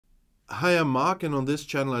Hi, I'm Marc, and on this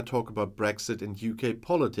channel I talk about Brexit and UK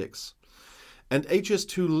politics. And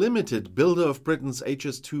HS2 Ltd, builder of Britain's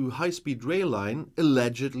HS2 high-speed rail line,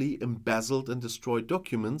 allegedly embezzled and destroyed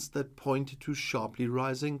documents that pointed to sharply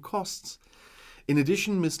rising costs. In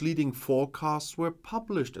addition, misleading forecasts were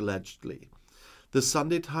published allegedly. The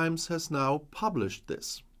Sunday Times has now published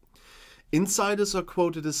this. Insiders are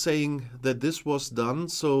quoted as saying that this was done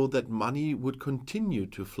so that money would continue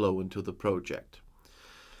to flow into the project.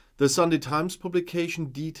 The Sunday Times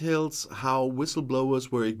publication details how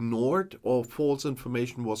whistleblowers were ignored or false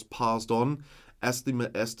information was passed on as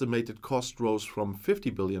the estimated cost rose from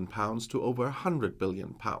 £50 billion to over £100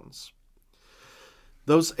 billion.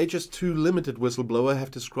 Those HS2 Ltd whistleblower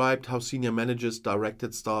have described how senior managers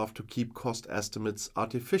directed staff to keep cost estimates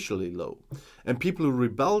artificially low, and people who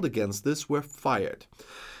rebelled against this were fired.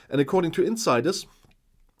 And according to insiders,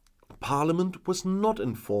 Parliament was not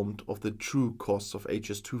informed of the true costs of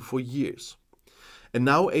HS2 for years. And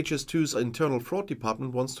now HS2's internal fraud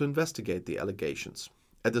department wants to investigate the allegations.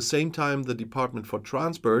 At the same time, the Department for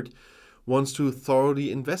Transport wants to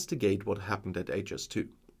thoroughly investigate what happened at HS2.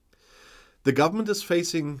 The government is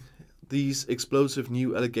facing these explosive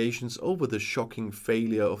new allegations over the shocking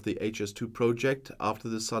failure of the HS2 project after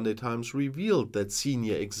the Sunday Times revealed that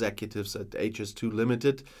senior executives at HS2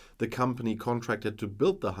 Ltd, the company contracted to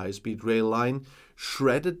build the high-speed rail line,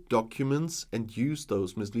 shredded documents and used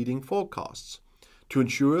those misleading forecasts to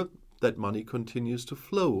ensure that money continues to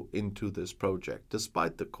flow into this project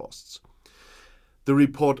despite the costs. The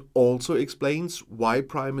report also explains why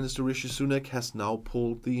Prime Minister Rishi Sunak has now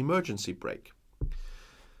pulled the emergency brake.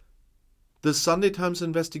 The Sunday Times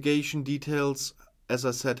investigation details, as I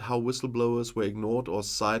said, how whistleblowers were ignored or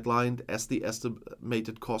sidelined as the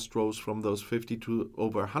estimated cost rose from those 50 to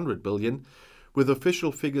over 100 billion, with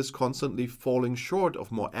official figures constantly falling short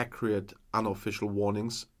of more accurate unofficial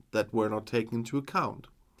warnings that were not taken into account.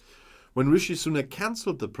 When Rishi Sunak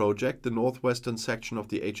cancelled the project, the northwestern section of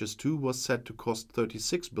the HS2 was set to cost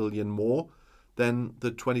 36 billion more than the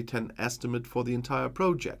 2010 estimate for the entire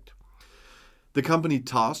project. The company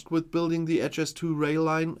tasked with building the HS2 rail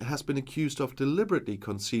line has been accused of deliberately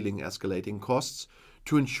concealing escalating costs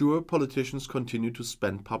to ensure politicians continue to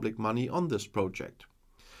spend public money on this project.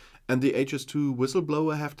 And the HS2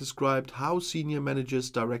 whistleblower have described how senior managers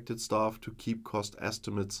directed staff to keep cost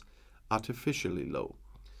estimates artificially low.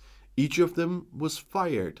 Each of them was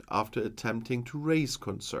fired after attempting to raise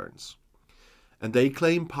concerns. And they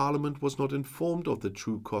claim Parliament was not informed of the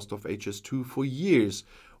true cost of HS2 for years,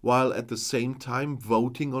 while at the same time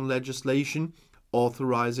voting on legislation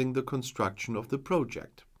authorizing the construction of the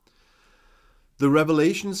project. The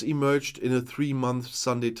revelations emerged in a 3-month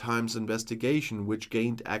Sunday Times investigation which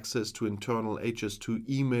gained access to internal HS2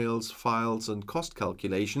 emails, files and cost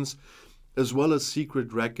calculations, as well as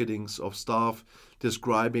secret recordings of staff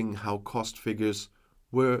describing how cost figures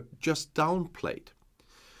were just downplayed.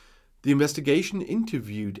 The investigation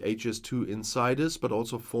interviewed HS2 insiders but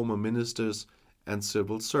also former ministers and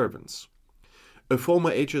civil servants. A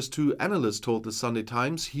former HS2 analyst told the Sunday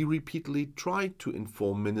Times he repeatedly tried to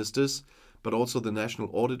inform ministers but also the National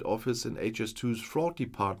Audit Office and HS2's fraud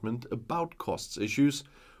department about costs issues,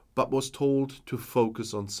 but was told to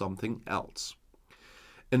focus on something else.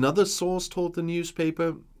 Another source told the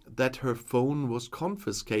newspaper that her phone was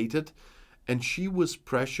confiscated and she was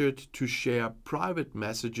pressured to share private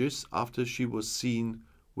messages after she was seen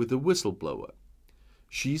with a whistleblower.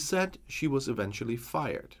 She said she was eventually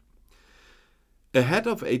fired. A head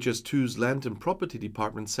of HS2's Land and Property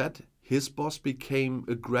Department said his boss became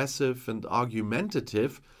aggressive and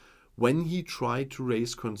argumentative when he tried to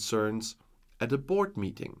raise concerns at a board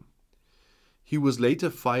meeting. He was later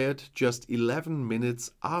fired just 11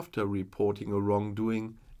 minutes after reporting a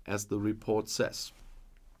wrongdoing, as the report says.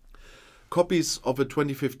 Copies of a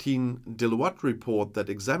 2015 Deloitte report that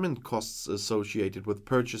examined costs associated with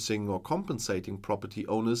purchasing or compensating property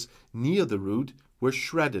owners near the route were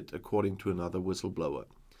shredded, according to another whistleblower.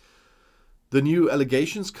 The new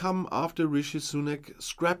allegations come after Rishi Sunak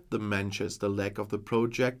scrapped the Manchester leg of the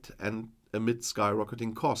project and amid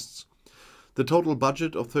skyrocketing costs. The total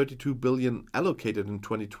budget of 32 billion allocated in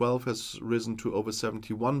 2012 has risen to over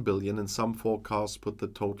 71 billion, and some forecasts put the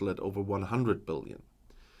total at over 100 billion.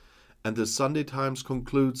 And the Sunday Times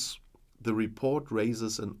concludes, the report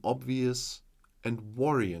raises an obvious and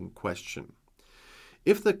worrying question.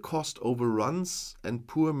 If the cost overruns and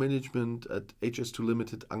poor management at HS2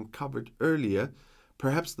 Ltd uncovered earlier,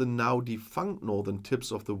 perhaps the now defunct northern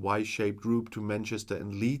tips of the Y-shaped route to Manchester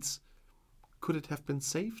and Leeds, could it have been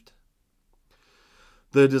saved?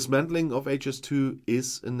 The dismantling of HS2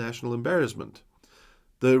 is a national embarrassment.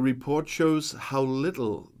 The report shows how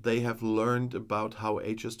little they have learned about how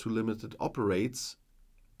HS2 Ltd operates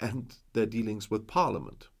and their dealings with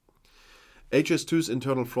Parliament. HS2's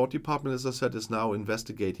internal fraud department, as I said, is now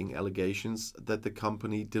investigating allegations that the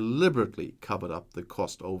company deliberately covered up the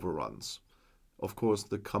cost overruns. Of course,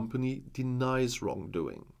 the company denies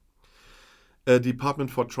wrongdoing. A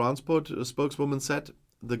Department for Transport spokeswoman said,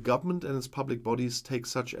 "The government and its public bodies take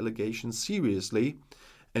such allegations seriously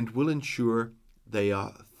and will ensure they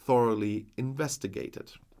are thoroughly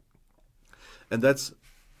investigated." And that's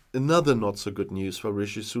another not so good news for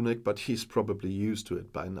Rishi Sunak, but he's probably used to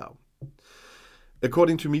it by now.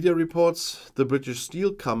 According to media reports, the British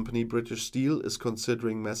steel company British Steel is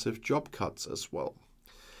considering massive job cuts as well.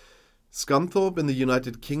 Scunthorpe in the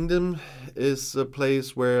United Kingdom is a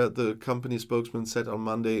place where the company spokesman said on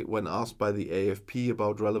Monday, when asked by the AFP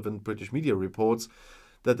about relevant British media reports,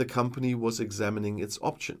 that the company was examining its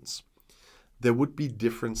options. There would be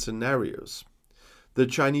different scenarios. The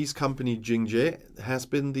Chinese company Jingye has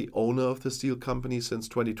been the owner of the steel company since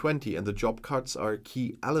 2020, and the job cuts are a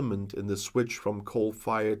key element in the switch from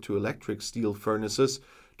coal-fired to electric steel furnaces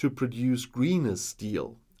to produce greener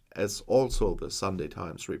steel, as also the Sunday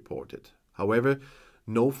Times reported. However,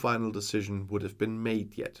 no final decision would have been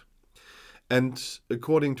made yet. And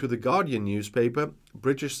according to the Guardian newspaper,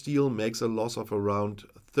 British Steel makes a loss of around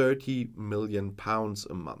 £30 million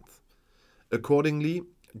a month. Accordingly,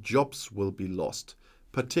 jobs will be lost,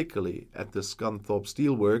 particularly at the Scunthorpe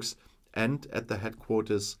Steelworks and at the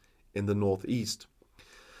headquarters in the northeast.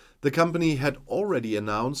 The company had already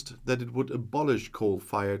announced that it would abolish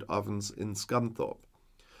coal-fired ovens in Scunthorpe.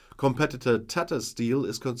 Competitor Tata Steel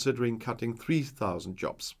is considering cutting 3,000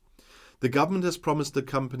 jobs. The government has promised the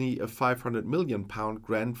company a £500 million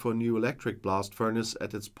grant for a new electric blast furnace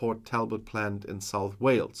at its Port Talbot plant in South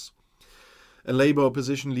Wales. And Labour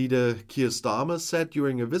opposition leader Keir Starmer said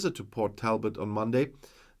during a visit to Port Talbot on Monday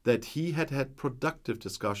that he had had productive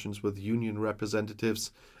discussions with union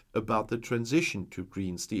representatives about the transition to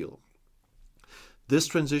green steel. This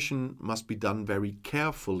transition must be done very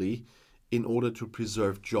carefully in order to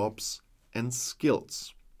preserve jobs and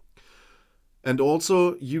skills. And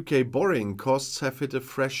also, UK borrowing costs have hit a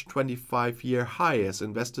fresh 25-year high as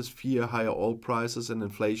investors fear higher oil prices and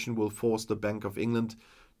inflation will force the Bank of England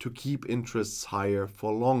to keep interests higher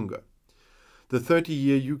for longer. The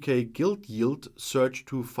 30-year UK gilt yield surged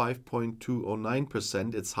to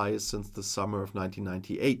 5.209%, its highest since the summer of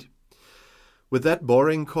 1998. With that,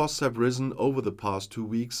 borrowing costs have risen over the past 2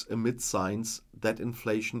 weeks amid signs that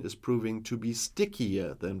inflation is proving to be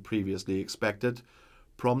stickier than previously expected,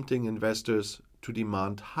 prompting investors to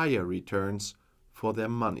demand higher returns for their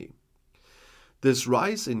money. This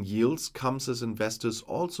rise in yields comes as investors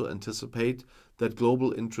also anticipate that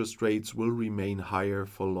global interest rates will remain higher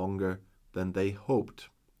for longer than they hoped.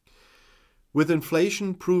 With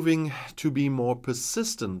inflation proving to be more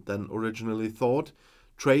persistent than originally thought,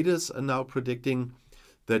 traders are now predicting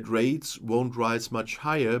that rates won't rise much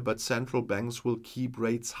higher, but central banks will keep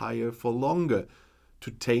rates higher for longer to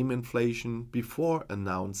tame inflation before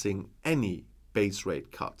announcing any base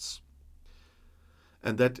rate cuts.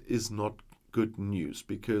 And that is not good news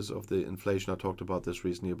because of the inflation. I talked about this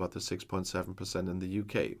recently, about the 6.7% in the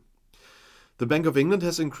UK. The Bank of England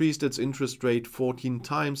has increased its interest rate 14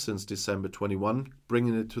 times since December 21,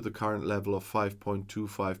 bringing it to the current level of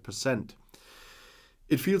 5.25%.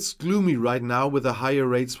 It feels gloomy right now with a higher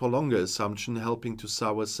rates for longer assumption helping to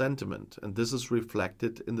sour sentiment, and this is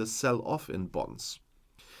reflected in the sell-off in bonds.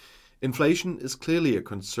 Inflation is clearly a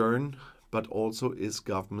concern, but also is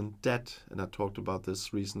government debt, and I talked about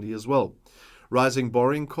this recently as well. Rising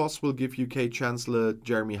borrowing costs will give UK Chancellor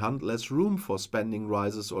Jeremy Hunt less room for spending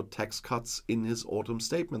rises or tax cuts in his autumn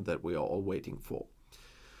statement that we are all waiting for.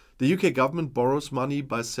 The UK government borrows money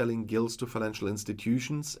by selling gilts to financial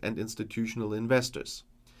institutions and institutional investors.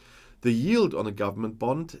 The yield on a government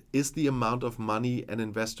bond is the amount of money an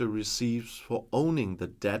investor receives for owning the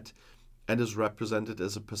debt and is represented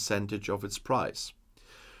as a percentage of its price.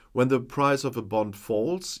 When the price of a bond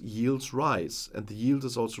falls, yields rise, and the yield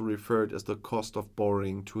is also referred as the cost of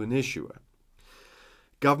borrowing to an issuer.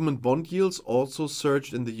 Government bond yields also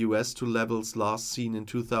surged in the US to levels last seen in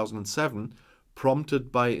 2007,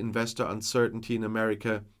 prompted by investor uncertainty in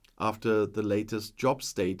America after the latest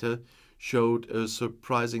jobs data showed a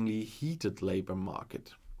surprisingly heated labor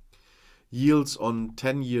market. Yields on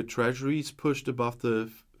 10-year treasuries pushed above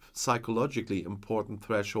the psychologically important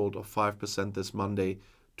threshold of 5% this Monday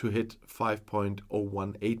to hit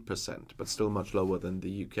 5.018%, but still much lower than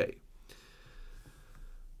the UK.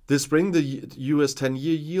 This spring, the US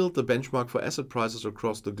 10-year yield, the benchmark for asset prices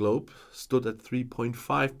across the globe, stood at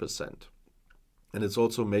 3.5%. And it's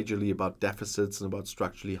also majorly about deficits and about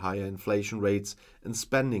structurally higher inflation rates and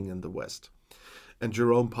spending in the West. And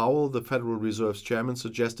Jerome Powell, the Federal Reserve's chairman,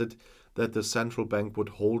 suggested that the central bank would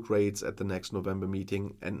hold rates at the next November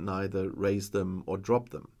meeting and neither raise them or drop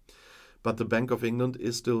them. But the Bank of England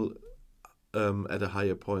is still at a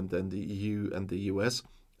higher point than the EU and the US.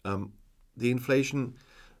 The inflation,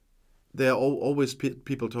 there are always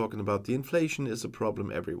people talking about the inflation is a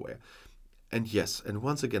problem everywhere. And yes, and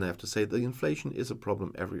once again I have to say the inflation is a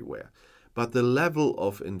problem everywhere. But the level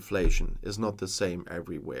of inflation is not the same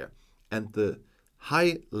everywhere. And the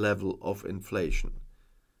high level of inflation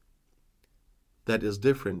that is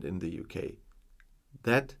different in the UK,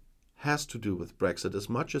 that has to do with Brexit. As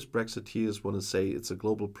much as Brexiteers want to say it's a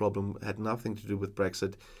global problem, had nothing to do with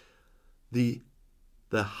Brexit, the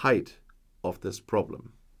height of this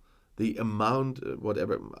problem, the amount,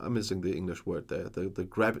 whatever, I'm missing the English word there, the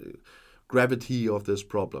gravity of this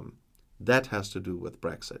problem, that has to do with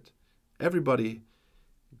Brexit. Everybody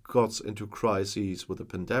got into crises with the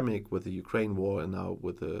pandemic, with the Ukraine war, and now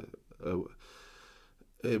with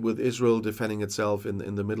Israel defending itself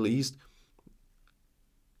in the Middle East,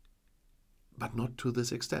 but not to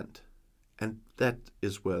this extent. And that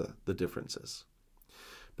is where the difference is.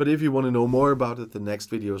 But if you want to know more about it, the next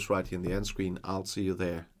video is right here in the end screen. I'll see you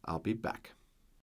there. I'll be back.